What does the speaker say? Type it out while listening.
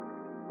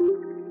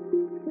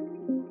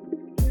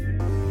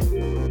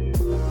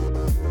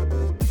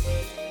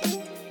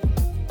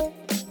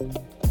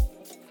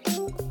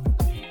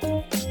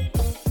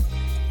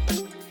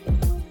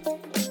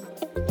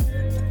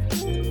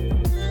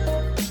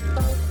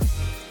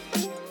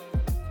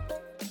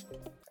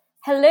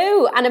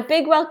Hello, and a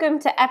big welcome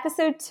to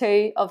episode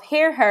 2 of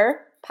Hear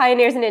Her,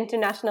 Pioneers in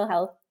International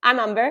Health. I'm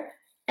Amber.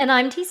 And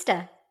I'm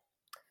Tista.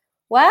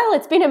 Well,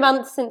 it's been a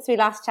month since we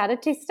last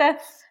chatted, Tista.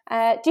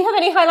 Do you have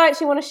any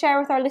highlights you want to share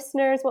with our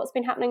listeners? What's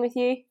been happening with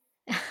you?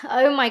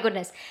 Oh my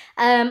goodness.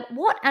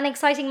 What an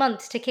exciting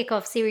month to kick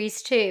off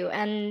series 2.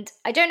 And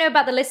I don't know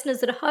about the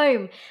listeners at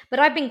home, but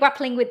I've been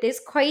grappling with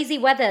this crazy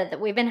weather that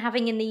we've been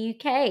having in the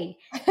UK.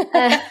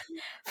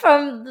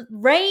 From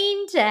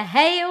rain to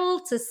hail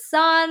to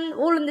sun,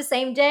 all in the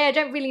same day. I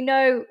don't really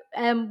know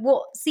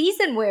what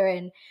season we're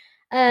in.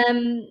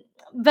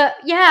 But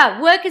yeah,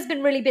 work has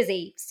been really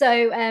busy.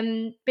 So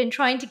been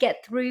trying to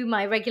get through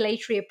my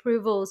regulatory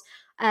approvals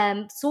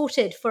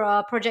sorted for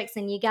our projects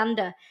in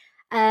Uganda.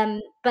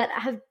 But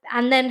have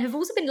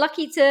also been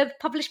lucky to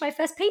publish my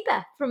first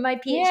paper from my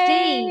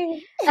PhD.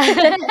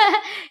 Yeah,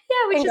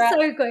 which Congrats. is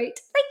so great.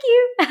 Thank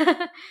you.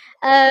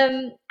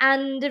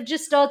 And have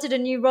just started a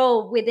new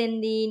role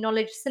within the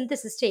knowledge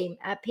synthesis team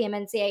at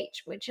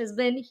PMNCH, which has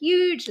been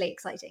hugely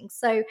exciting.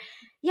 So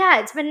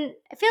yeah, it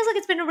feels like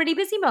it's been a really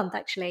busy month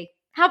actually.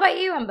 How about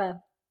you,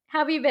 Amber? How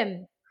have you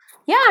been?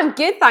 Yeah, I'm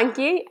good, thank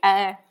you.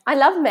 I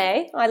love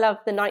May. I love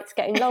the nights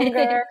getting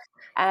longer.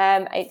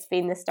 It's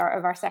been the start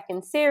of our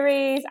second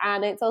series,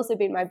 and it's also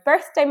been my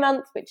birthday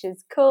month, which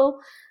is cool.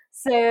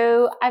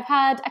 So I've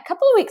had a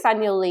couple of weeks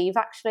annual leave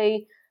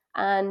actually,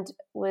 and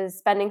was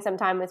spending some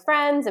time with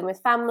friends and with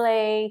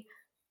family.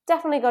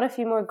 Definitely got a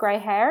few more grey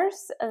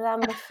hairs than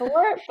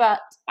before,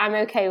 but I'm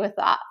okay with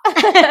that.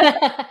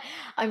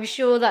 I'm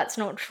sure that's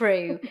not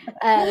true.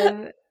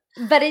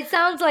 But it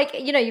sounds like,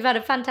 you've had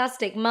a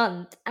fantastic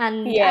month.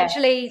 And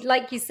actually,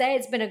 like you say,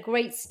 it's been a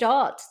great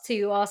start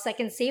to our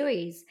second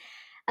series.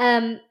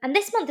 And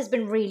this month has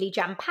been really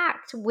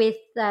jam-packed with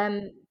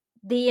the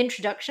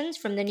introductions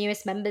from the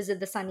newest members of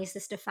the Sanya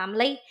sister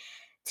family,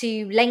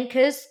 to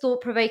Lenka's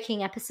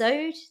thought-provoking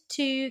episode,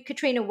 to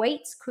Katrina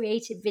Waite's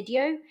creative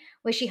video,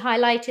 where she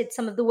highlighted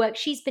some of the work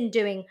she's been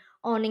doing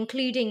on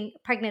including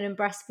pregnant and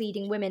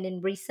breastfeeding women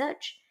in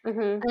research.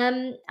 Mm-hmm.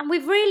 And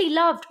we've really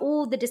loved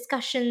all the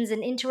discussions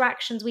and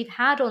interactions we've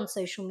had on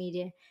social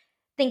media,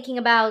 thinking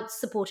about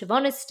supportive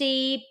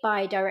honesty,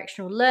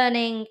 bi-directional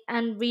learning,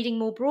 and reading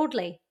more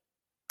broadly.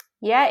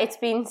 Yeah, it's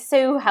been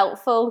so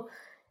helpful,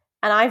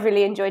 and I've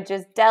really enjoyed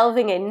just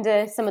delving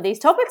into some of these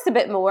topics a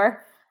bit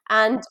more.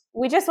 And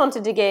we just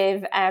wanted to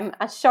give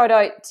a shout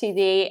out to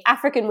the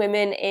African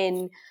women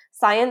in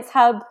Science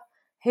Hub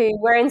who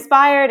were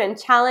inspired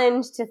and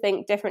challenged to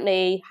think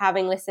differently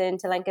having listened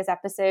to Lenka's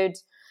episode.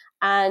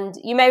 And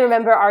you may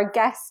remember our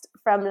guest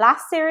from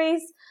last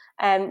series,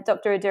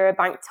 Dr. Adura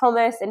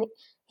Bank-Thomas, and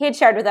he had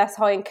shared with us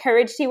how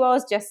encouraged he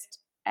was just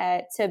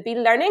to be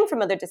learning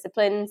from other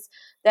disciplines,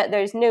 that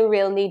there's no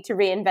real need to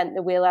reinvent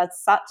the wheel as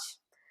such.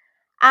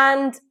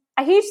 And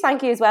a huge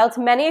thank you as well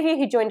to many of you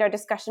who joined our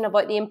discussion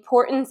about the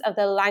importance of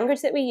the language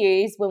that we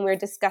use when we're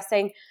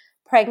discussing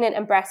pregnant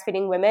and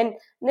breastfeeding women.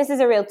 And this is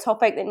a real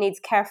topic that needs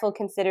careful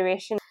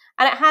consideration.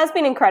 And it has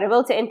been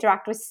incredible to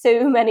interact with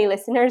so many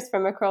listeners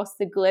from across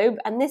the globe.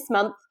 And this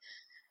month,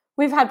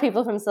 we've had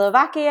people from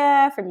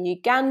Slovakia, from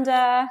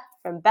Uganda,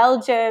 from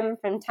Belgium,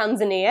 from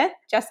Tanzania,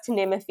 just to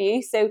name a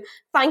few. So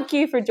thank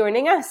you for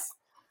joining us.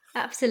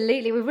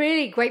 Absolutely. We're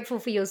really grateful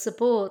for your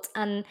support.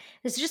 And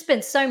there's just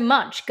been so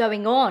much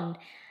going on.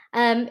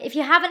 If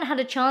you haven't had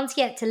a chance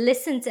yet to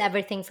listen to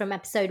everything from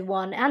episode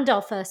 1 and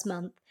our first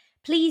month,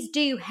 please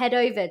do head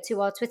over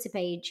to our Twitter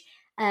page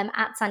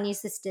at Sanya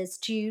Sisters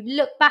to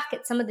look back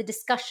at some of the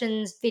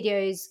discussions,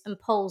 videos, and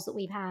polls that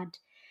we've had.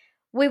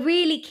 We're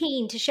really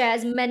keen to share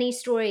as many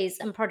stories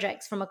and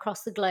projects from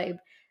across the globe.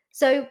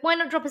 So why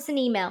not drop us an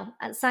email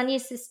at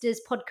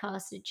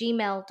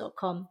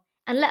sanyasisterspodcast@gmail.com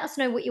and let us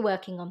know what you're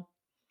working on.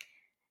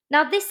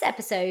 Now, this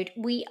episode,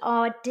 we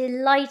are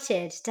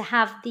delighted to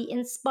have the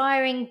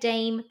inspiring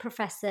Dame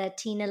Professor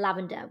Tina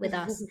Lavender with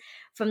us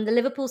from the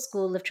Liverpool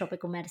School of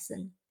Tropical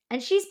Medicine.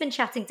 And she's been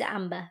chatting to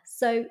Amber,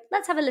 so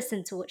let's have a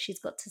listen to what she's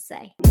got to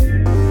say.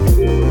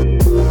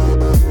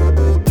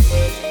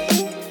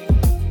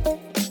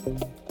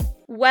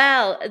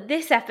 Well,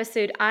 this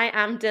episode, I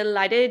am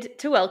delighted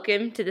to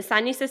welcome to the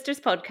Sanya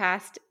Sisters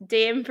podcast,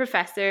 Dame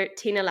Professor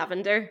Tina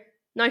Lavender.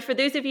 Now, for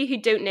those of you who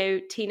don't know,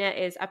 Tina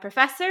is a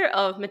professor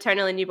of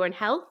maternal and newborn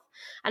health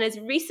and has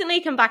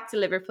recently come back to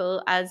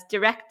Liverpool as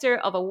director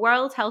of a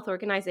World Health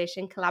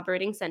Organization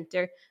collaborating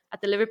centre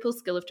at the Liverpool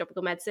School of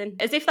Tropical Medicine.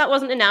 As if that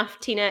wasn't enough,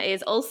 Tina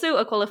is also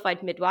a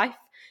qualified midwife.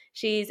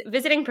 She's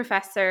visiting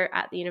professor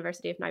at the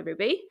University of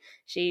Nairobi.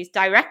 She's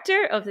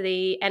director of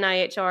the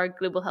NIHR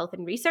Global Health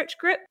and Research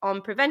Group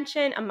on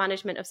prevention and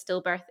management of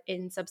stillbirth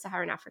in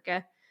sub-Saharan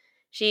Africa.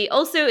 She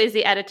also is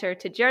the editor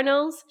to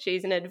journals.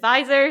 She's an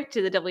advisor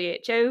to the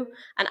WHO,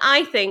 and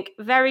I think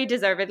very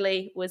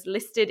deservedly was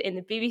listed in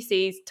the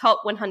BBC's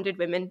Top 100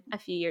 Women a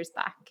few years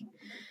back.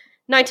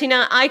 Now,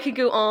 Tina, I could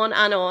go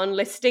on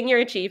listing your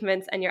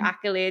achievements and your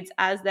accolades,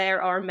 as there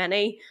are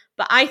many,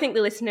 but I think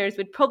the listeners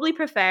would probably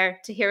prefer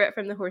to hear it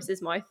from the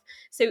horse's mouth.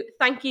 So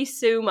thank you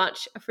so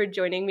much for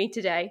joining me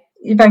today.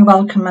 You're very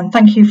welcome, and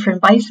thank you for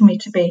inviting me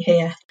to be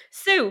here.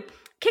 So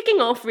kicking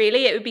off,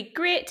 really, it would be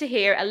great to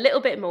hear a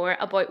little bit more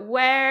about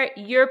where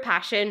your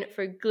passion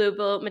for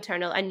global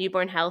maternal and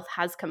newborn health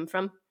has come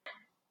from.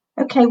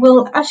 Okay,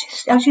 well,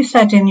 as you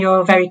said in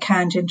your very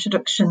kind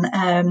introduction,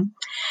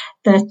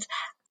 that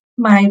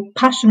my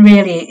passion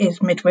really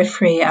is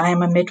midwifery. I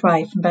am a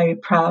midwife and very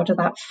proud of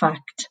that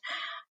fact.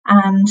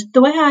 And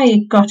the way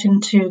I got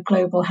into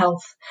global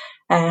health,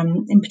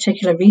 in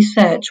particular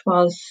research,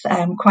 was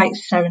quite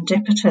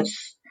serendipitous.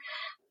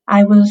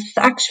 I was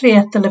actually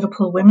at the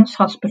Liverpool Women's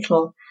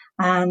Hospital,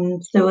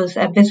 and there was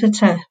a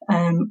visitor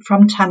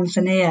from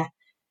Tanzania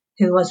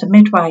who was a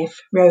midwife,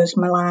 Rose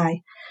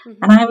Malai,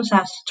 and I was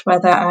asked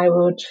whether I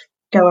would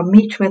go and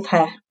meet with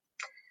her.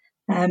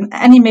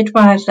 Any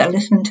midwives that are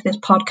listening to this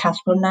podcast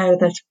will know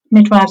that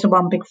midwives are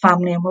one big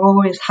family and we're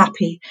always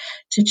happy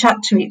to chat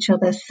to each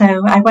other.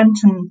 So I went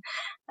and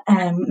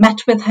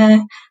met with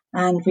her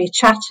and we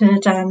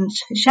chatted, and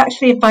she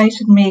actually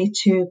invited me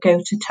to go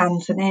to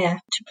Tanzania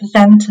to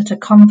present at a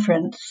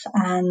conference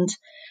and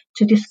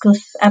to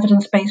discuss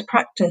evidence-based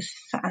practice.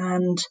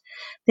 And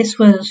this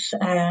was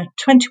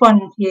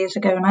 21 years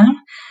ago now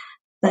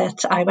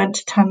that I went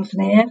to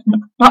Tanzania,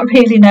 not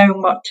really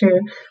knowing what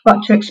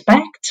to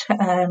expect.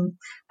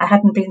 I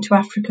hadn't been to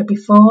Africa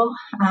before,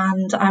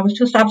 and I was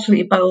just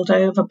absolutely bowled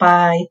over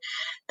by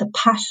the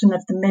passion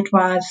of the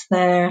midwives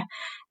there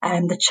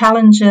and the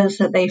challenges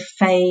that they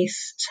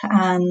faced.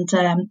 And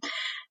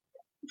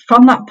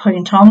from that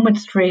point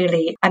onwards,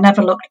 really, I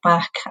never looked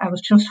back. I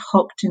was just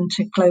hooked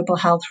into global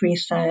health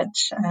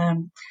research.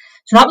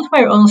 So that was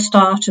where it all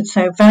started,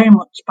 so very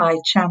much by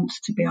chance,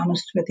 to be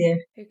honest with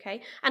you.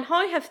 Okay. And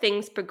how have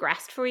things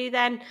progressed for you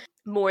then,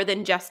 more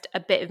than just a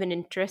bit of an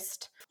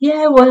interest?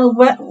 Yeah, well,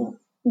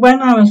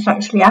 when I was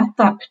actually at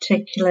that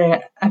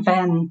particular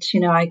event,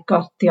 I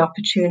got the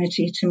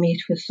opportunity to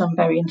meet with some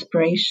very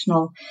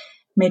inspirational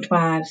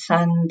midwives,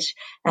 and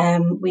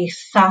we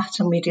sat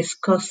and we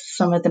discussed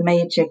some of the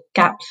major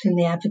gaps in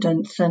the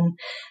evidence,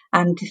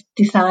 and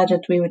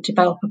decided we would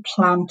develop a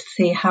plan to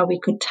see how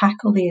we could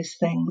tackle these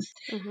things.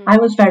 Mm-hmm. I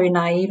was very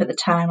naive at the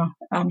time,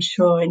 I'm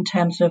sure, in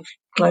terms of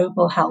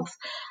global health,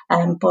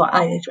 but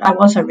I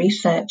was a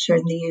researcher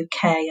in the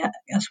UK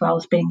as well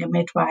as being a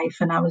midwife,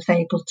 and I was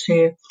able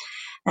to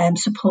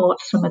support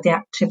some of the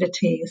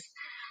activities.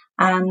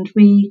 And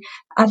we,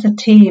 as a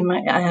team,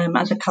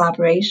 as a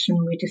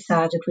collaboration, we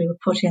decided we would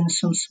put in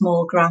some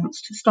small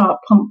grants to start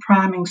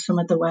priming some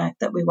of the work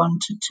that we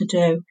wanted to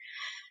do.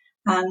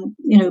 And,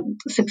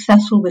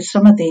 successful with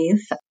some of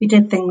these, we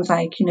did things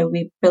like,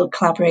 we built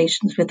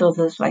collaborations with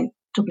others like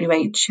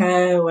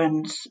WHO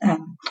and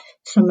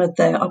some of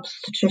the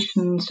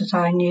obstetricians that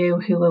I knew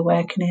who were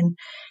working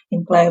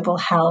in global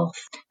health,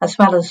 as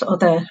well as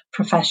other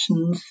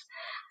professions.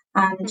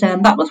 And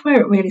that was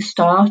where it really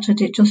started.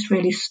 It just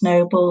really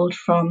snowballed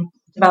from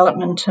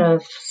development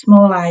of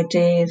small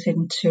ideas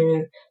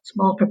into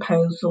small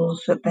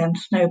proposals that then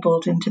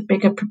snowballed into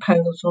bigger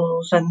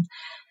proposals and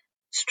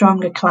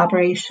stronger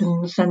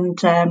collaborations. And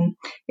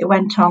it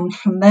went on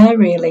from there,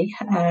 really.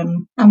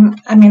 And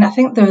I mean, I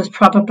think there was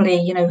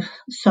probably,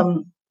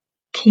 some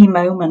key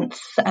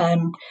moments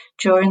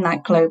during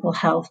that global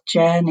health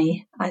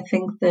journey. I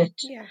think that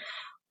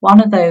one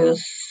of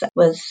those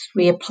was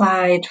we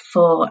applied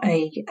for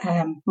a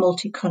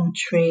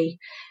multi-country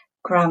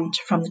grant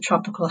from the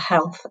Tropical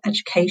Health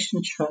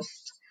Education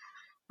Trust,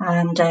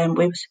 and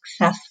we were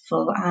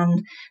successful.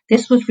 And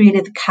this was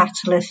really the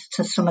catalyst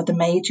to some of the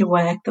major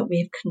work that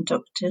we've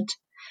conducted.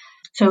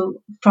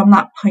 So from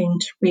that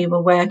point, we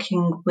were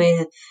working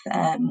with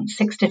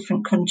 6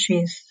 different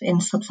countries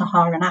in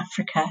sub-Saharan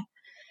Africa.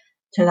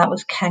 So that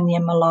was Kenya,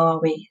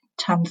 Malawi,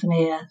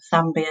 Tanzania,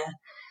 Zambia,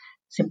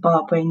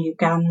 Zimbabwe, and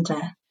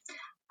Uganda.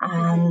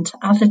 And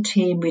as a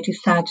team, we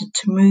decided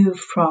to move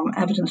from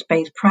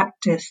evidence-based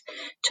practice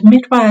to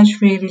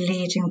midwives really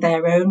leading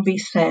their own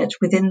research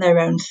within their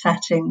own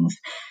settings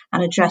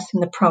and addressing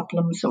the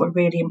problems that were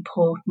really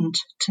important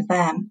to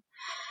them.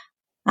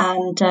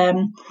 And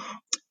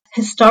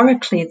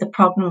historically, the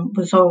problem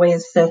was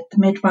always that the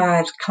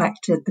midwives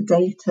collected the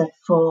data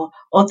for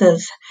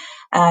others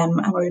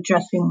and were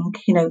addressing,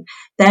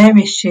 their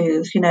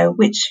issues,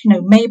 which,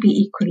 may be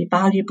equally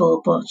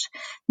valuable, but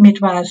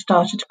midwives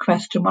started to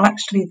question, well,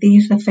 actually,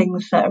 these are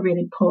things that are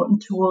really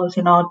important to us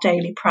in our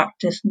daily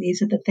practice, and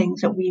these are the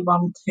things that we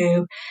want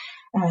to,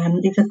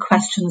 these are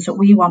questions that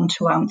we want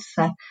to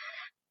answer.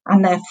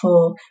 And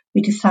therefore,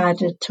 we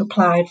decided to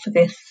apply for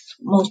this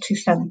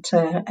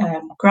multi-centre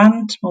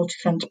grant,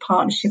 multi-centre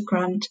partnership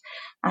grant.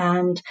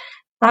 And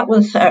that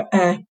was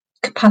a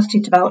capacity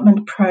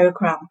development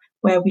programme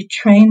where we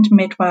trained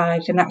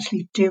midwives in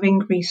actually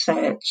doing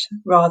research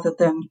rather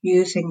than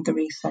using the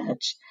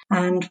research.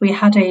 And we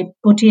had a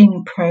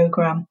buddying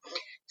programme.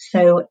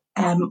 So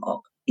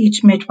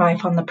each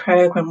midwife on the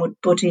programme would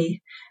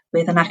buddy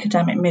with an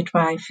academic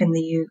midwife in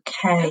the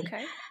UK.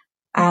 Okay.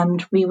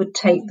 And we would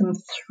take them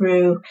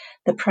through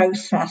the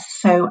process.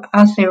 So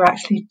as they were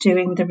actually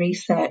doing the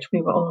research,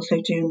 we were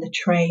also doing the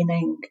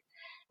training.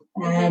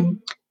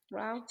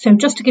 Wow. So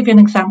just to give you an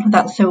example of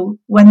that, so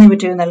when they were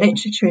doing the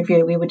literature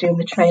review, we were doing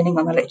the training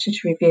on the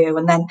literature review,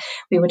 and then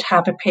we would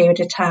have a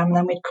period of time, and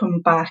then we'd come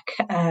back,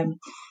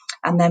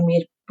 and then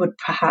we would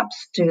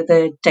perhaps do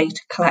the data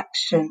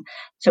collection.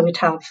 So we'd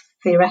have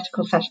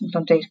theoretical sessions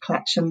on data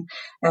collection,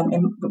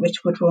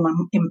 which would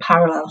run in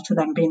parallel to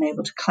them being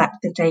able to collect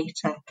the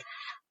data.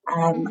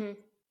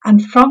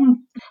 And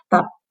from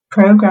that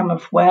program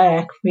of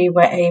work, we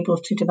were able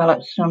to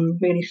develop some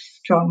really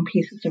strong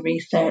pieces of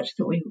research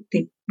that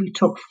we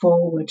took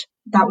forward.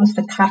 That was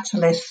the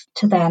catalyst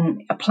to then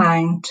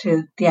applying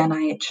to the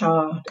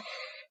NIHR,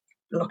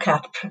 look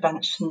at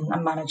prevention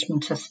and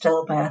management of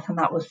stillbirth, and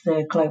that was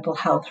the Global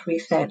Health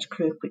Research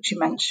Group, which you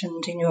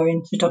mentioned in your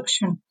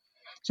introduction.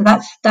 So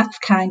that's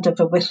kind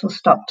of a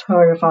whistle-stop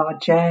tour of our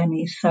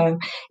journey. So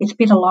it's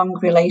been a long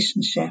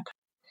relationship.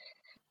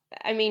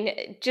 I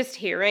mean, just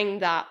hearing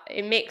that,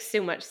 it makes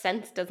so much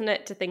sense, doesn't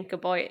it, to think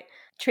about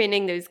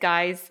training those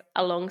guys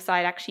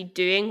alongside actually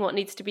doing what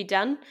needs to be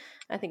done.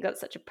 I think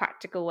that's such a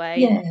practical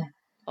way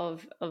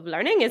of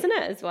learning, isn't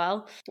it, as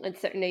well? And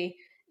certainly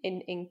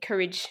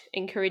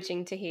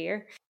encouraging to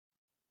hear.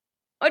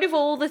 Out of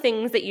all the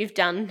things that you've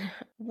done,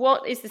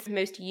 what is the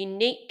most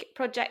unique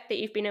project that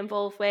you've been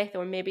involved with,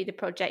 or maybe the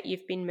project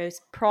you've been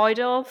most proud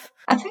of?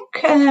 I think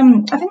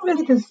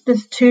really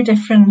there's two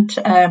different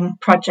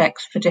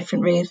projects for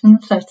different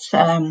reasons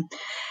that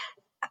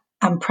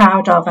I'm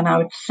proud of, and I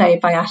would say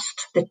if I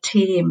asked the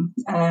team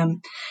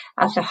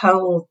as a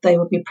whole, they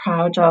would be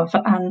proud of.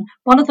 And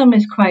one of them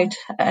is quite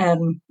a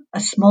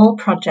small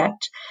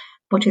project,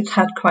 but it's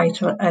had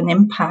quite an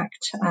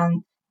impact,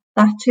 and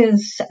that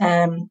is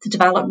the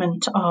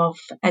development of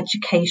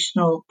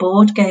educational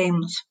board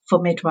games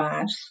for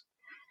midwives.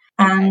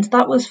 And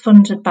that was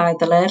funded by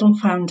the Ladle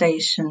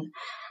Foundation.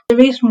 The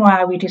reason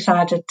why we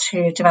decided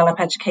to develop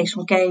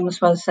educational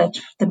games was that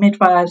the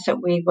midwives that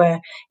we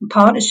were in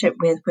partnership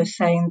with were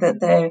saying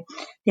that the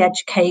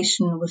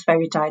education was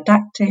very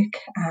didactic,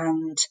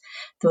 and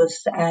there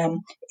was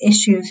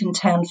issues in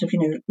terms of,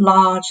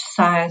 large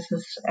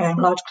sizes,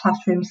 large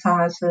classroom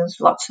sizes,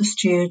 lots of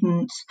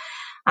students,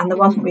 and there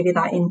wasn't really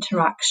that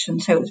interaction.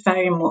 So it was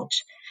very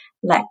much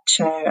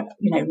lecture,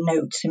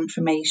 notes,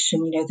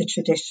 information, the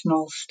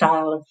traditional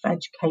style of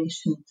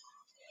education.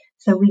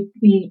 So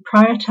we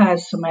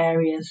prioritised some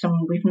areas,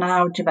 and we've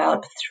now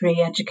developed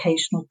 3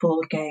 educational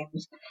board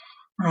games,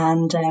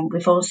 and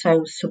we've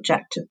also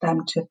subjected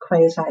them to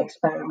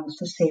quasi-experiments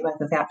to see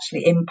whether they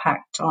actually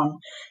impact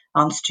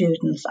on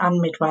students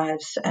and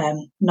midwives'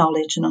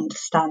 knowledge and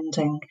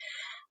understanding,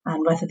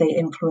 and whether they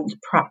influence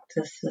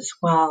practice as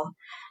well.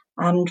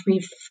 And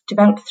we've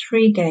developed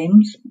 3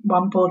 games.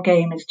 One board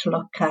game is to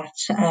look at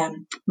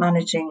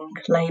managing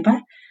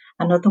labour.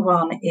 Another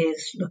one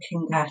is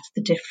looking at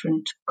the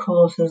different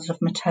causes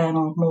of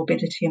maternal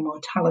morbidity and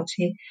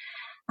mortality.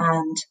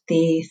 And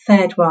the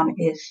third one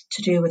is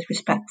to do with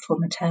respectful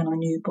maternal and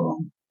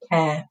newborn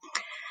care.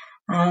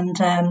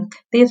 And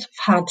these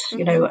have had,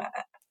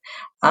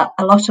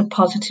 a lot of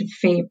positive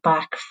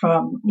feedback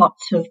from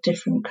lots of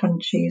different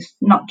countries,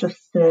 not just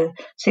the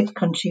 6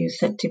 countries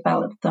that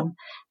developed them.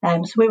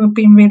 So we've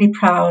been really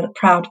proud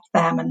of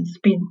them, and there's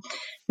been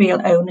real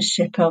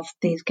ownership of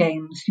these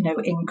games,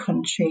 in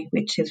country,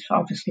 which is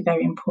obviously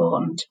very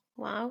important.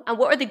 Wow. And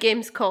what are the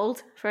games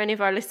called for any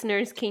of our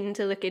listeners keen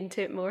to look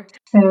into it more?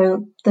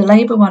 So the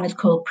labour one is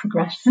called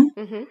Progression.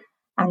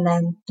 And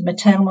then the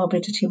maternal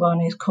morbidity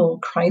one is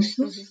called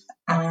Crisis,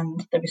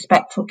 and the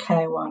respectful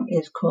care one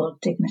is called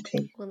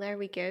Dignity. Well, there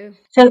we go.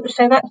 So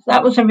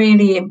that was a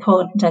really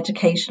important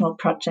educational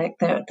project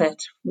that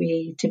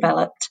we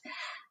developed.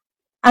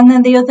 And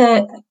then the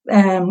other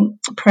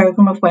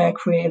programme of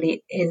work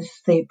really is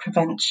the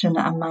prevention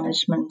and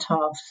management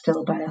of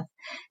stillbirth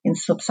in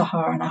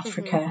sub-Saharan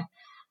Africa.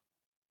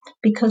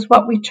 Because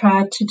what we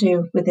tried to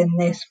do within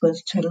this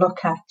was to look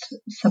at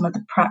some of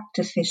the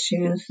practice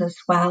issues as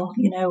well,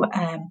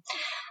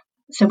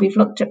 So we've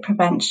looked at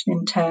prevention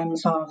in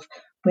terms of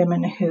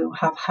women who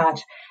have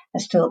had a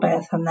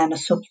stillbirth and then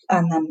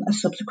are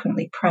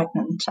subsequently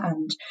pregnant,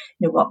 and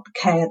what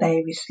care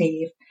they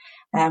receive.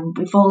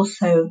 We've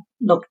also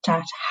looked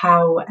at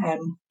how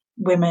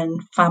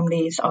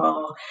families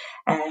are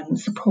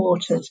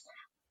supported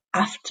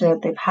after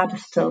they've had a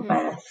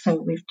stillbirth. So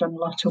we've done a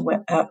lot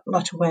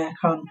of work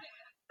on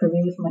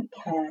bereavement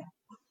care.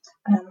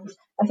 And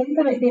I think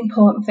that the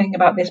important thing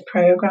about this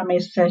programme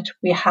is that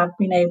we have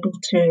been able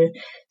to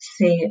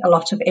see a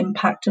lot of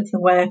impact of the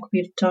work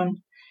we've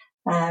done.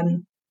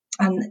 And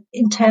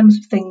in terms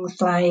of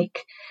things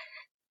like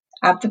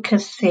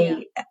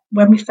advocacy,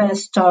 when we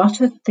first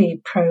started the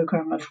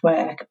programme of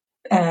work,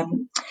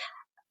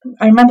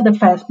 I remember the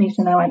first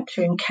meeting I went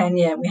to in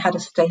Kenya. We had a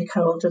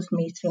stakeholders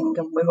meeting,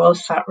 and we all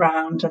sat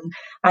round, and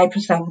I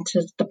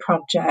presented the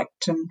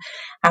project, and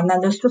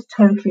then there was just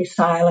totally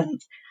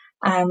silence.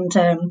 And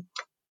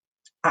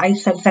I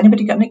said, "Has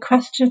anybody got any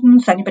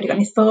questions? Anybody got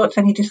any thoughts?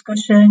 Any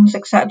discussions,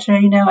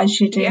 etc.? As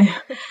you do." Yeah.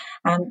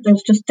 And there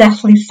was just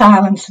deathly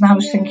silence, and I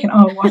was thinking,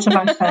 "Oh, what have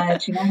I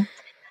said?"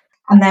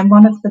 And then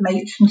one of the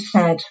matrons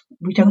said,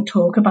 "We don't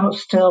talk about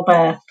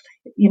stillbirth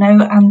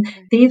and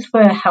these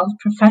were health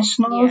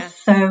professionals. Yeah.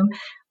 So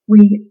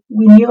we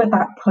knew at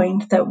that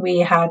point that we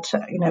had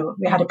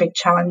a big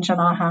challenge on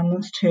our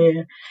hands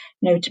to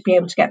be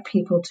able to get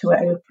people to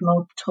open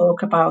up,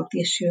 talk about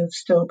the issue of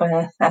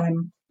stillbirth,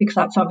 because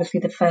that's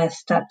obviously the first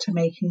step to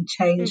making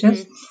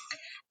changes.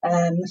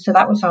 So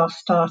that was our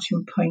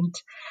starting point.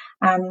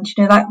 And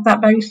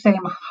that very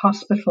same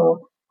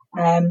hospital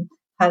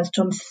has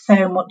done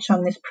so much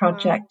on this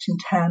project in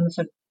terms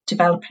of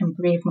developing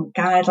bereavement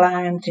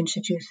guidelines,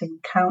 introducing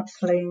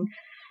counselling,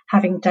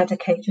 having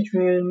dedicated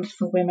rooms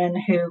for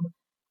women who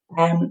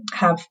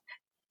have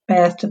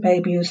birthed a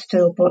baby who's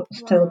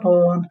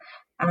stillborn,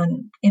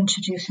 and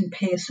introducing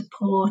peer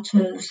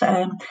supporters.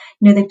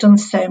 They've done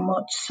so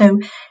much. So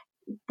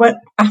but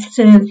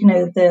after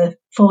the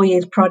 4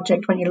 years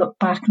project, when you look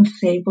back and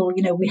see, well,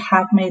 we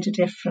have made a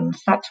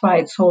difference, that's why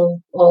it's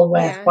all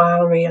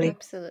worthwhile, really.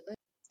 Absolutely.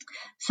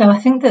 So I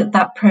think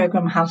that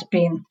program has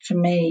been, for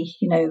me,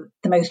 the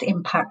most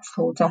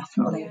impactful,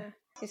 definitely. Yeah.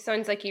 It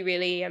sounds like you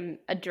really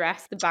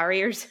addressed the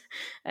barriers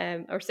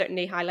or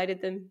certainly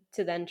highlighted them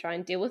to then try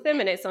and deal with them.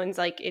 And it sounds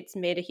like it's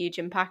made a huge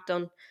impact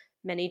on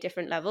many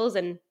different levels,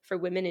 and for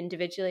women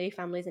individually,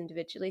 families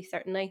individually,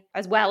 certainly,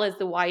 as well as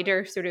the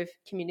wider sort of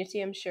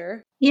community, I'm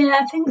sure. Yeah,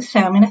 I think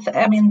so. I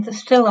mean, there's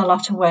still a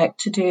lot of work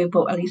to do,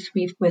 but at least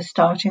we're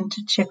starting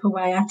to chip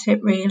away at it,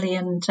 really.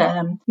 And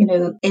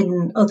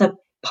in other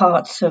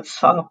parts of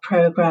our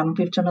program,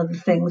 we've done other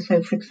things.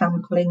 So, for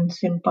example, in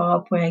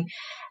Zimbabwe,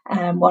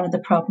 one of the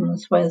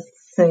problems was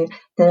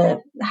the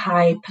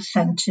high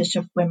percentage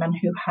of women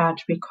who had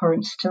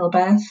recurrent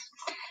stillbirths.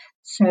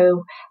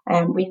 So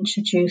we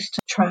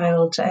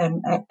trialled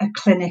a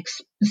clinic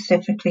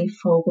specifically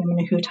for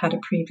women who'd had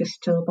a previous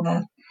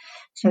stillbirth,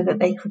 so that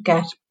they could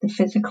get the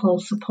physical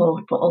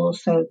support, but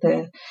also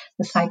the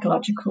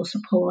psychological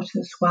support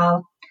as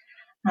well.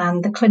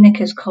 And the clinic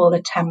is called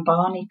a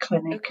Tembani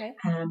clinic,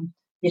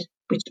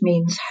 which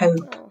means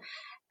hope,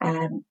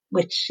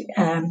 which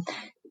and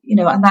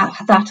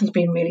that has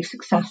been really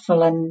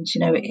successful, and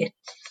it's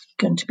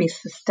going to be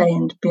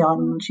sustained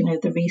beyond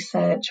the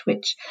research,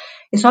 which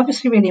is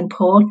obviously really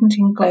important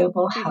in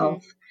global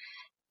health,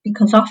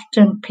 because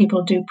often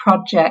people do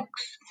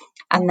projects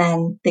and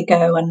then they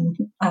go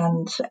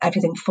and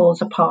everything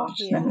falls apart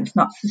and it's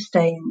not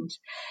sustained.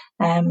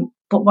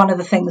 But one of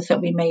the things that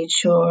we made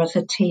sure as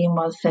a team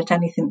was that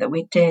anything that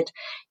we did,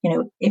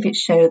 if it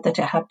showed that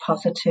it had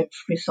positive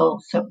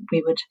results, that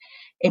we would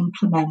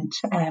implement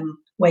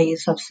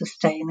ways of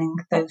sustaining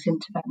those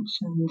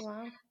interventions.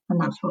 Wow. And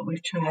that's what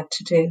we've tried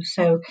to do.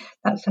 So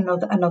that's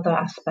another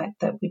aspect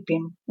that we've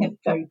been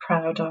very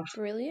proud of.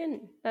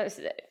 Brilliant. That's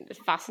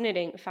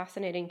fascinating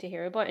to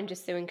hear about, and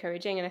just so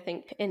encouraging. And I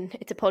think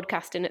it's a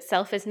podcast in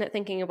itself, isn't it?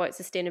 Thinking about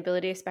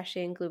sustainability,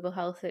 especially in global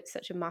health, it's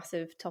such a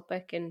massive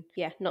topic. And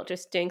not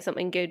just doing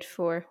something good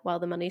for while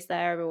the money's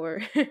there,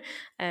 or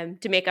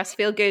to make us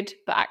feel good,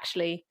 but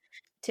actually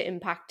to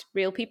impact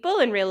real people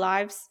and real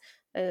lives.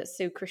 It's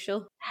so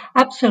crucial.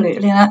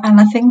 Absolutely.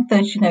 And I think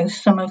that,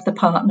 some of the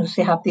partners,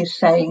 they have these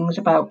sayings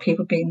about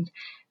people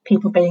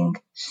being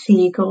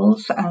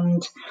seagulls,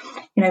 and,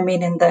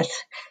 meaning that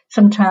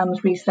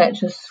sometimes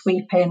researchers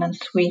sweep in and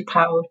sweep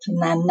out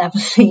and then never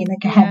seen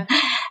again.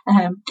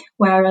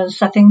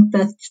 Whereas I think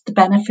that the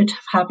benefit of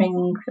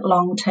having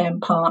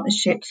long-term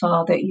partnerships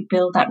are that you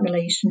build that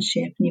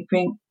relationship, and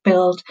you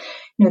build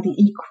the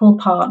equal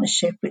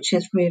partnership, which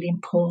is really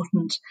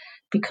important,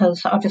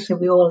 because obviously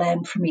we all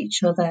learn from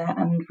each other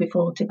and we've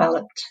all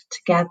developed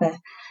together.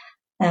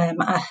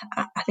 I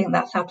think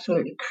that's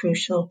absolutely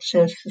crucial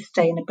to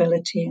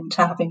sustainability and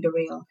to having a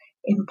real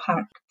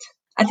impact.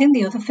 I think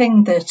the other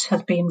thing that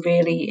has been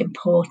really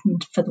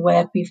important for the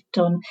work we've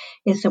done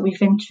is that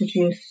we've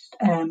introduced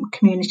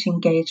community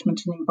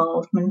engagement and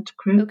involvement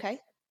groups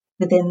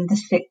within the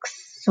 6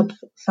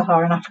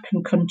 sub-Saharan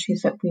African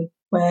countries that we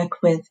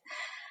work with.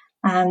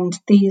 And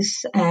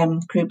these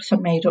groups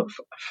are made up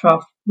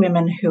of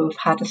women who have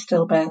had a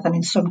stillbirth, and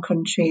in some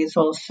countries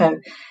also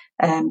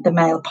the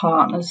male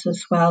partners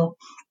as well.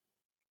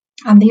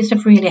 And these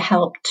have really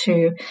helped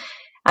to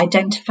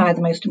identify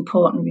the most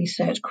important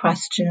research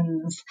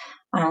questions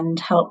and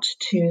helped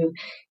to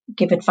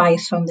give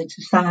advice on the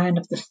design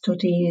of the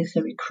studies,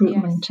 the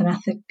recruitment and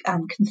ethic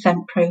and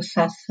consent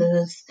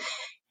processes.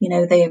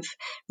 They've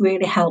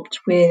really helped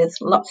with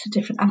lots of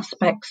different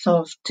aspects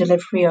of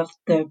delivery of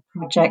the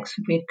projects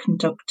that we've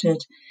conducted,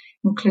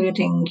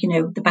 including,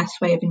 the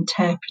best way of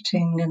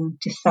interpreting and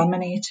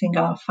disseminating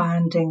our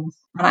findings.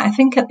 And I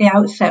think at the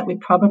outset, we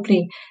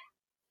probably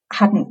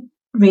hadn't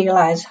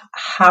realised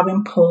how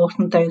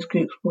important those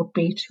groups would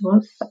be to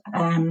us.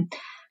 And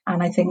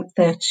I think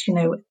that,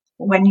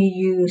 when you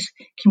use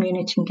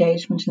community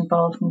engagement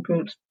involvement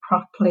groups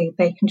properly,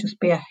 they can just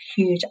be a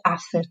huge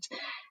asset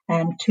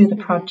to the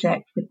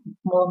project with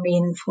more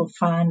meaningful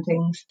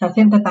findings. So I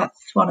think that that's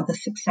one of the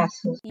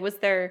successes. Was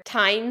there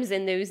times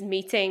in those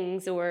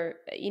meetings or,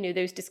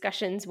 those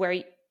discussions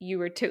where you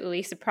were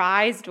totally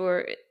surprised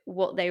or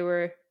what they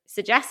were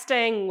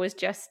suggesting was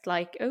just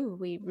like, oh,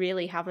 we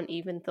really haven't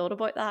even thought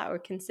about that or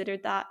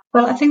considered that?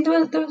 Well, I think there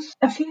was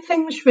a few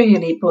things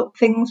really, but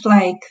things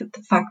like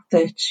the fact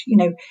that,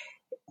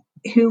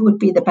 who would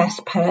be the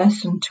best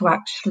person to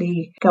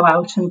actually go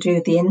out and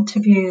do the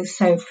interviews.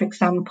 So, for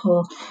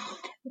example,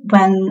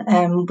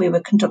 when we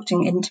were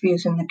conducting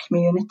interviews in the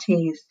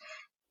communities,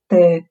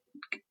 the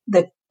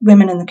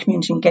women in the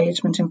community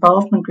engagement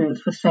involvement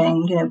groups were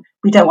saying,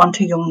 we don't want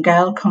a young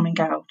girl coming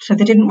out. So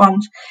they didn't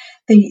want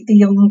the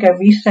younger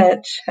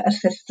research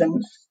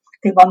assistants.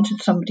 They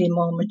wanted somebody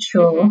more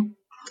mature.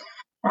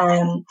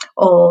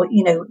 Or,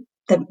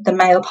 the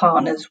male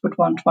partners would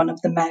want one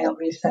of the male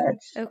research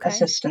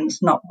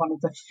assistants, not one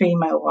of the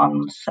female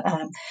ones.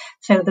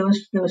 So there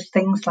was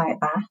things like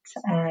that.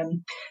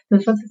 There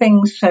was other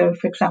things. So,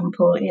 for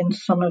example, in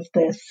some of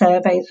the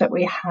surveys that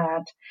we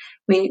had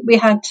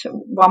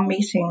one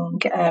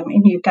meeting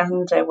in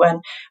Uganda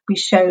when we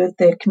showed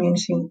the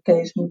community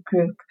engagement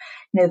group,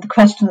 the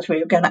questions we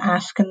were going to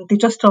ask, and they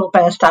just all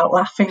burst out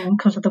laughing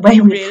because of the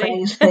way we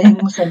phrased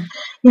things, and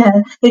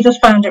they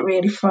just found it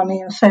really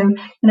funny. And so,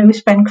 we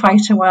spent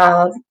quite a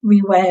while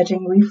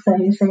rewording,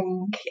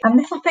 rephrasing, and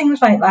little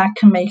things like that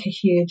can make a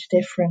huge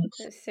difference.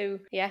 So,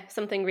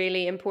 something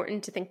really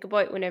important to think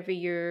about whenever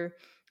you're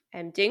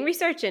doing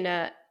research in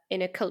a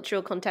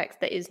cultural context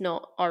that is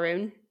not our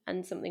own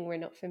and something we're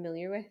not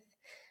familiar with.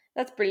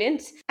 That's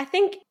brilliant. I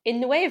think in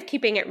the way of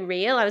keeping it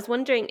real, I was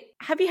wondering,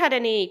 have you had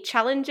any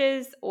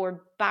challenges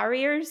or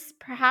barriers,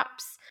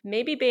 perhaps,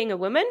 maybe being a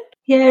woman?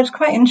 Yeah, it's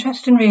quite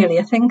interesting, really.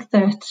 I think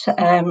that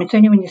it's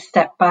only when you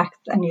step back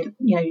and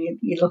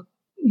you look,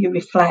 you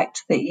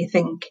reflect, that you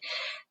think,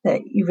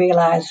 that you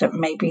realise that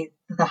maybe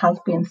there has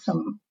been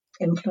some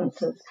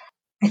influences.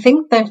 I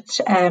think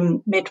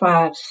that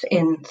midwives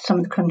in some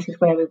of the countries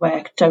where we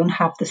work don't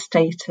have the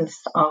status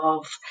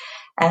of,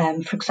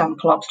 for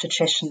example,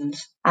 obstetricians.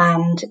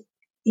 And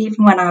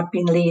even when I've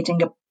been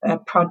leading a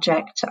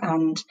project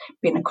and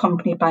been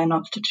accompanied by an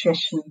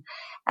obstetrician,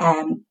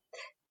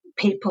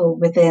 people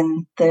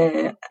within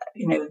the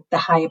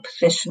higher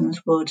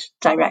positions would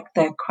direct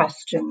their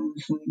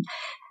questions and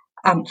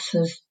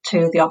answers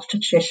to the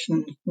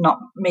obstetrician, not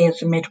me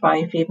as a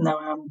midwife, even though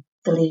I'm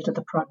the lead of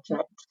the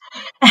project.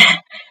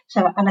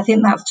 And I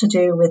think that's to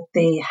do with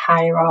the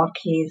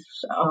hierarchies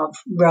of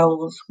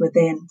roles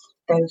within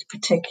those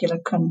particular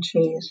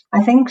countries.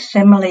 I think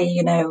similarly,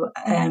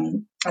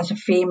 as a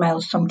female,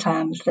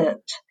 sometimes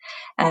that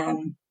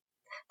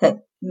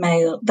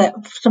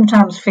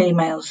sometimes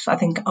females, I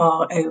think,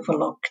 are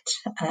overlooked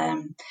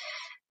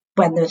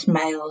when there's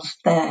males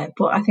there.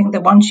 But I think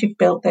that once you've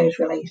built those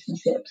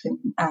relationships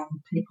and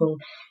people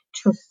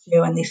trust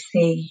you and they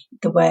see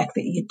the work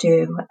that you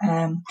do,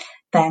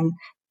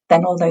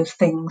 then all those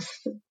things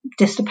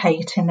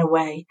dissipate in a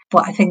way.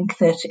 But I think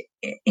that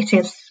it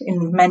is,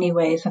 in many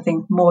ways, I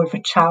think, more of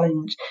a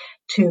challenge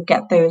to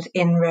get those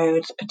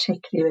inroads,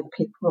 particularly with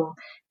people,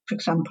 for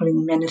example,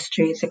 in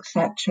ministries,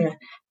 etc.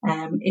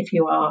 If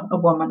you are a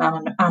woman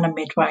and a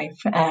midwife,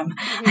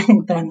 I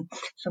think then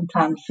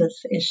sometimes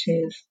there's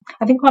issues.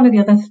 I think one of the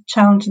other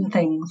challenging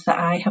things that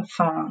I have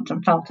found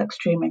and felt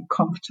extremely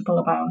comfortable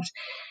about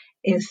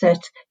is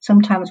that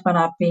sometimes when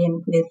I've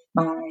been with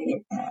my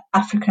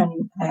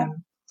African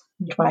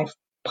midwife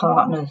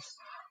partners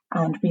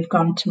and we've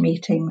gone to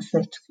meetings,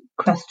 that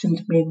questions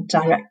have been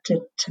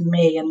directed to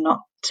me and not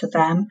to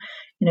them,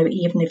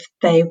 even if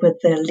they were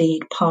the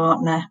lead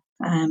partner.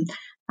 And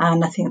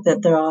I think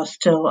that there are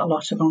still a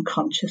lot of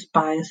unconscious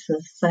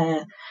biases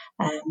there.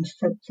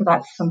 So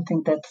that's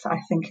something that I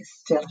think is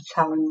still a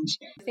challenge.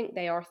 I think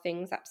they are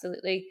things,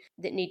 absolutely,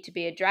 that need to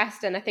be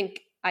addressed. And I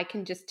think I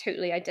can just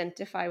totally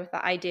identify with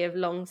that idea of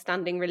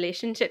long-standing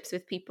relationships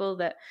with people,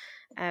 that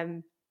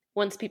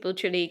once people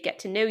truly get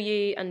to know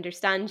you,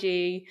 understand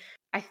you,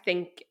 I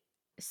think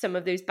some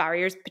of those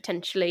barriers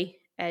potentially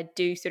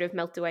do sort of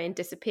melt away and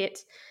dissipate.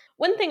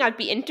 One thing I'd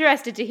be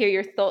interested to hear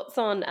your thoughts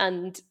on,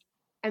 and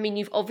I mean,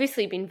 you've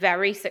obviously been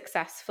very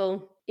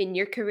successful in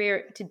your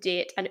career to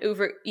date, and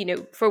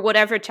for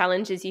whatever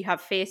challenges you have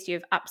faced, you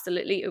have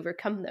absolutely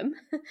overcome them.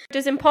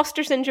 Does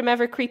imposter syndrome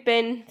ever creep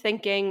in,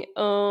 thinking,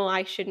 oh,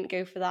 I shouldn't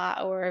go for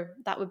that, or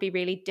that would be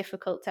really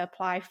difficult to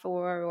apply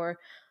for, or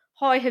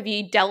how have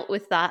you dealt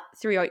with that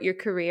throughout your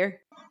career?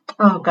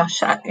 Oh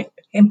gosh,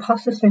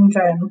 imposter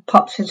syndrome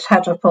pops its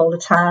head up all the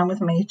time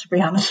with me, to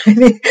be honest with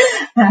you.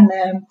 And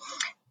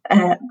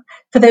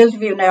for those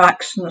of you who know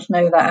accents,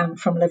 know that I'm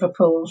from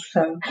Liverpool.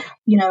 So,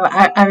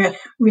 I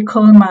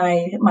recall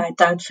my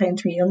dad saying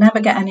to me, "You'll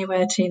never get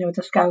anywhere, Tina, with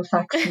a Scouse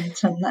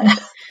accent." And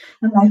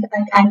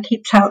I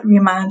keep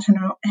reminding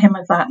him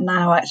of that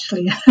now,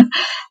 actually.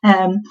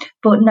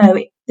 But no,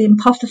 the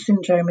imposter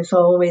syndrome is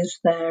always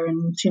there.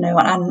 And,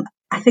 and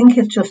I think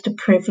it's just a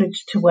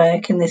privilege to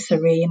work in this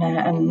arena.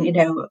 And,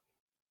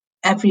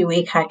 every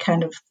week I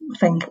kind of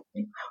think,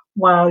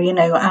 wow,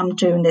 I'm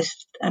doing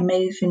this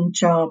amazing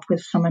job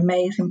with some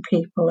amazing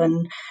people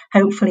and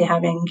hopefully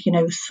having,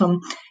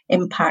 some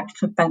impact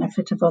for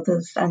benefit of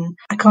others. And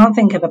I can't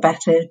think of a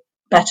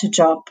better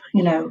job,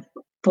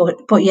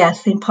 But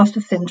yes, the imposter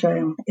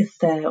syndrome is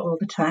there all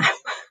the time.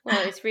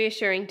 Well, it's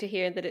reassuring to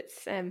hear that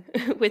it's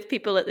with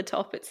people at the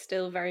top, it's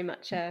still very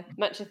much a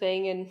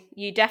thing, and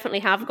you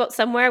definitely have got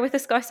somewhere with a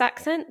Scouse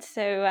accent.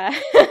 So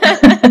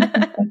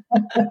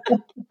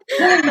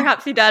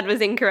perhaps your dad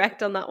was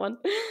incorrect on that one.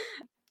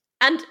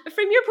 And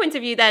from your point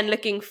of view, then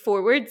looking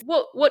forward,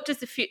 what does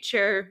the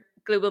future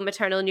global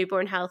maternal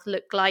newborn health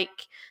look like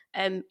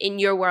in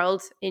your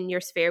world, in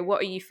your sphere?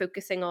 What are you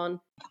focusing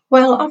on?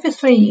 Well,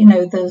 obviously,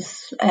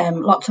 there's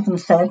lots of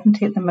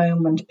uncertainty at the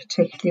moment,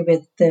 particularly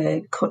with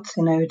the cuts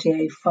in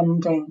ODA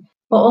funding.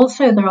 But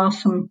also there are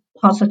some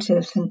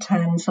positives in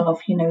terms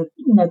of,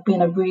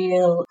 being a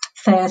real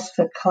thirst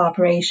for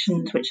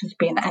collaborations, which has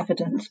been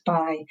evidenced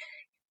by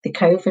the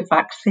COVID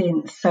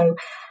vaccine. So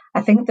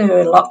I think there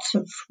are lots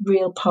of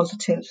real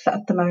positives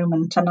at the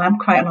moment, and I'm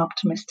quite an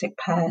optimistic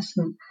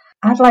person.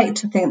 I'd like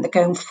to think that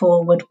going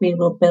forward, we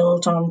will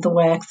build on the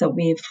work that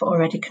we've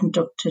already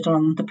conducted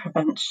on the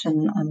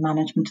prevention and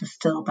management of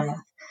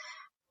stillbirth,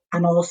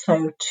 and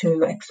also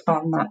to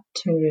expand that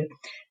to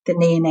the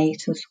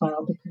neonate as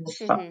well, because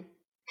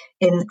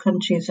in the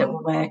countries that we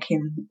work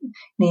in,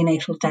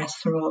 neonatal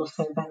deaths are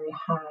also very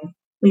high.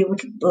 We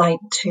would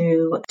like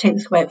to take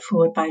this work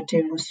forward by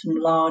doing some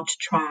large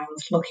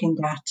trials looking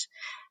at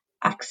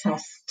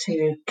access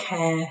to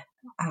care,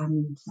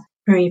 and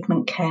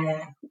bereavement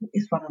care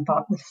is one of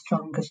the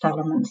strongest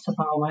elements of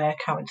our work,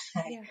 I would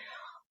say. Yeah.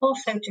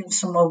 Also doing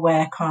some more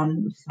work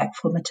on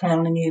respectful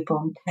maternal and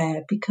newborn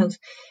care, because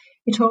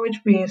it always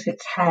rears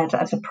its head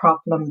as a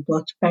problem,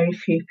 but very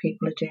few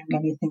people are doing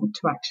anything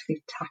to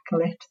actually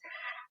tackle it.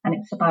 And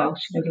it's about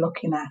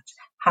looking at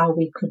how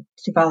we could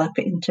develop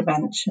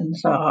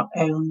interventions that are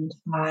owned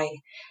by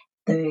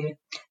the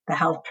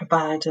health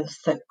providers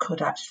that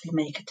could actually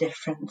make a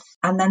difference.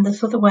 And then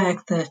there's other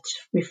work that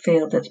we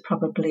feel that's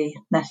probably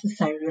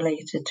necessary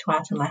related to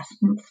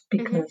adolescents,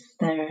 because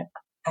they're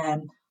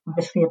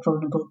obviously a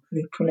vulnerable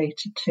group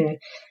related to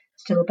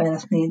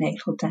stillbirth,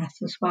 neonatal death,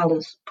 as well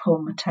as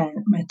poor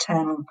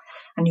maternal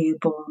and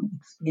newborn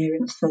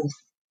experiences.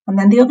 And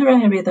then the other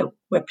area that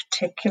we're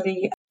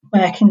particularly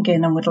working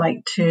in and would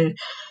like to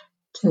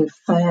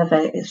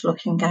further is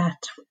looking at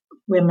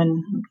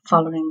women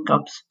following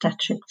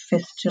obstetric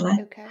fistula.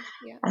 Okay,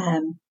 yeah.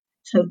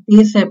 So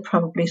these are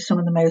probably some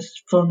of the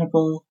most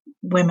vulnerable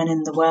women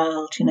in the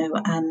world,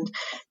 and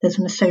there's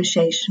an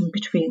association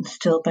between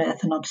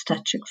stillbirth and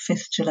obstetric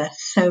fistula.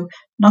 So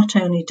not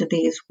only do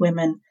these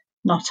women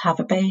not have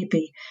a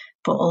baby,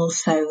 but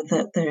also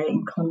that they're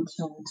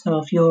incontinent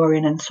of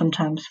urine and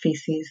sometimes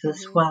feces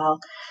as well.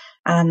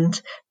 And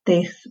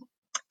the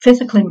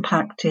physical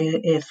impact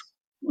is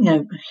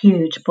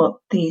huge, but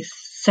the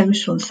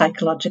social and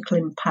psychological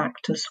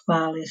impact as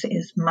well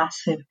is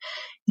massive.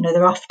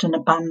 They're often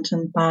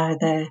abandoned by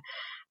their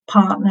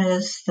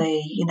partners. They're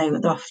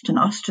often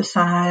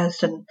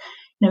ostracized, and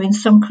in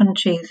some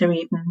countries they're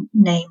even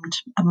named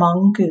a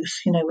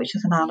mongoose, which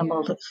is an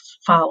animal that's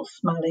foul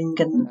smelling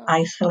and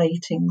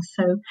isolating.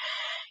 So,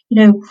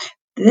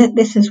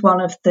 this is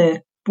one of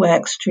the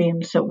work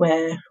streams that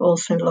we're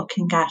also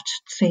looking at,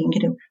 seeing,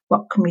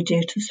 what can we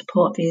do to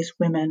support these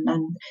women?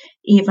 And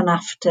even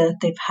after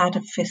they've had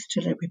a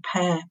fistula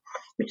repair,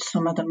 which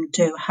some of them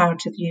do, how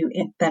do you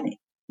then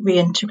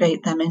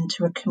reintegrate them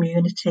into a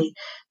community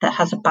that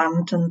has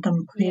abandoned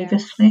them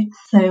previously?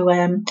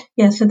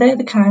 Yes. So they're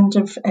the kind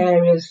of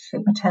areas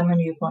of maternal and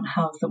newborn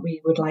health that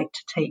we would like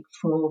to take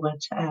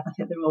forward. I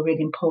think they're all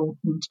really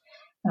important,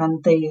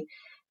 and they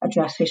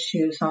address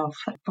issues of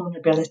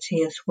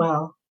vulnerability as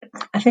well.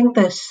 I think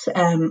this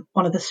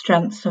one of the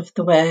strengths of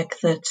the work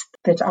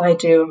that I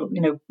do,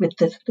 with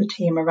the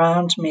team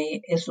around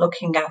me, is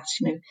looking at,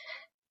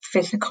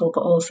 physical,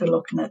 but also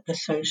looking at the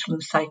social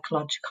and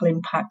psychological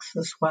impacts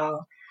as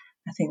well.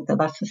 I think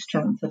that's the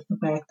strength of the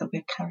work that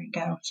we're carrying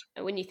out.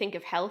 When you think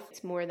of health,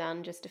 it's more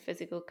than just a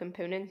physical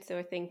component. So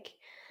I think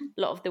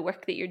a lot of the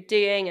work that you're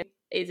doing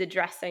is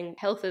addressing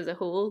health as a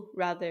whole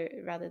rather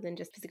than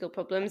just physical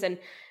problems. And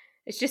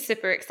it's just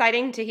super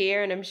exciting to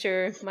hear, and I'm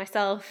sure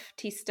myself,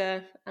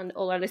 Tista, and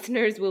all our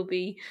listeners will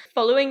be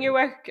following your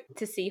work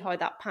to see how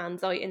that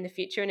pans out in the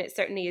future, and it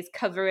certainly is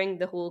covering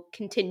the whole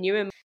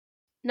continuum.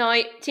 Now,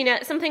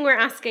 Tina, something we're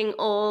asking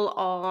all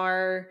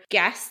our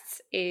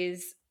guests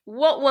is,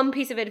 what one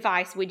piece of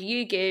advice would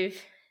you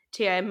give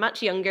to a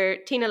much younger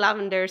Tina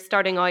Lavender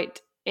starting out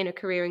in a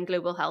career in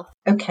global health?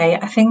 Okay,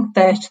 I think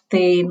that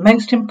the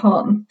most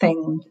important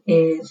thing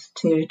is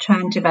to try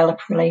and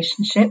develop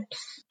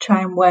relationships,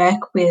 try and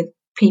work with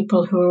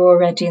people who are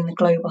already in the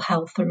global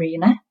health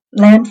arena,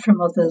 learn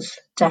from others,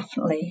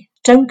 definitely.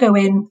 Don't go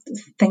in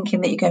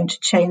thinking that you're going to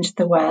change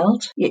the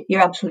world.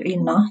 You're absolutely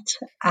not.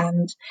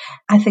 And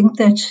I think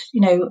that,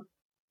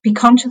 be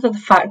conscious of the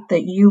fact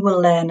that you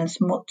will learn as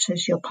much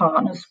as your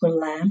partners will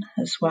learn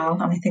as well.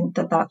 And I think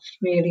that that's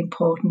really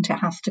important. It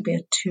has to be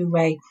a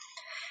two-way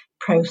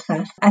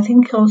process. I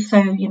think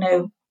also,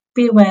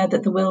 be aware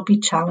that there will be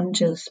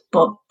challenges,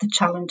 but the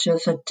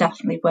challenges are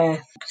definitely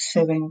worth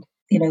pursuing.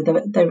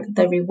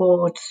 the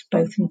rewards,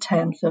 both in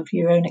terms of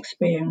your own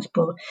experience,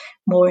 but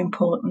more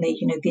importantly,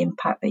 the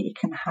impact that you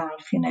can have.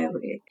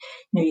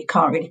 You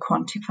can't really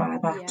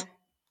quantify that. Yeah.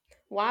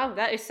 Wow,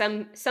 that is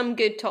some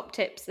good top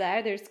tips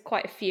there. There's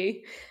quite a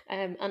few,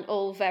 and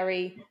all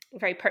very,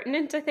 very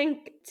pertinent, I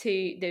think,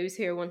 to those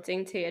who are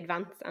wanting to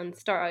advance and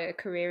start out a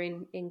career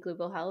in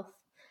global health.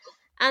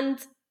 And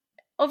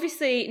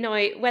obviously, now,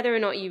 whether or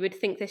not you would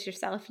think this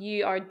yourself,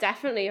 you are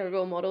definitely a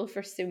role model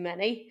for so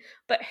many.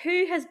 But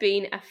who has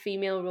been a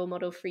female role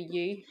model for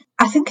you?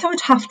 I think I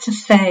would have to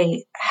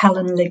say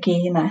Helen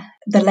Lagina.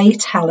 The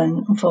late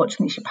Helen,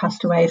 unfortunately, she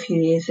passed away a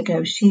few years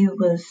ago. She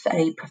was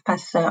a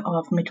professor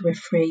of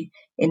midwifery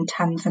in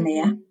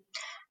Tanzania,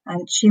 Mm-hmm.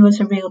 and she was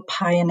a real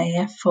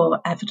pioneer for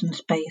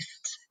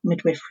evidence-based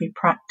midwifery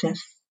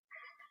practice.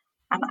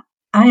 And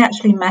I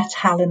actually met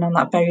Helen on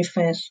that very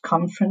first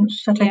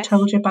conference that I Yes.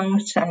 told you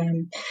about,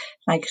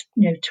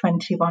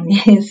 21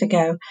 years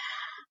ago.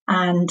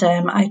 And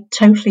I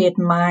totally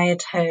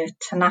admired her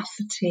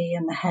tenacity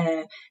and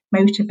her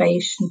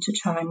motivation to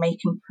try and make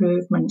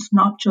improvements,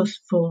 not just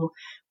for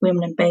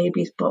women and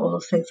babies, but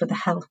also for the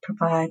health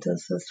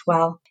providers as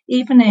well.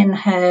 Even in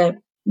her,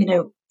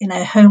 in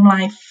her home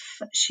life,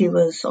 she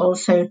was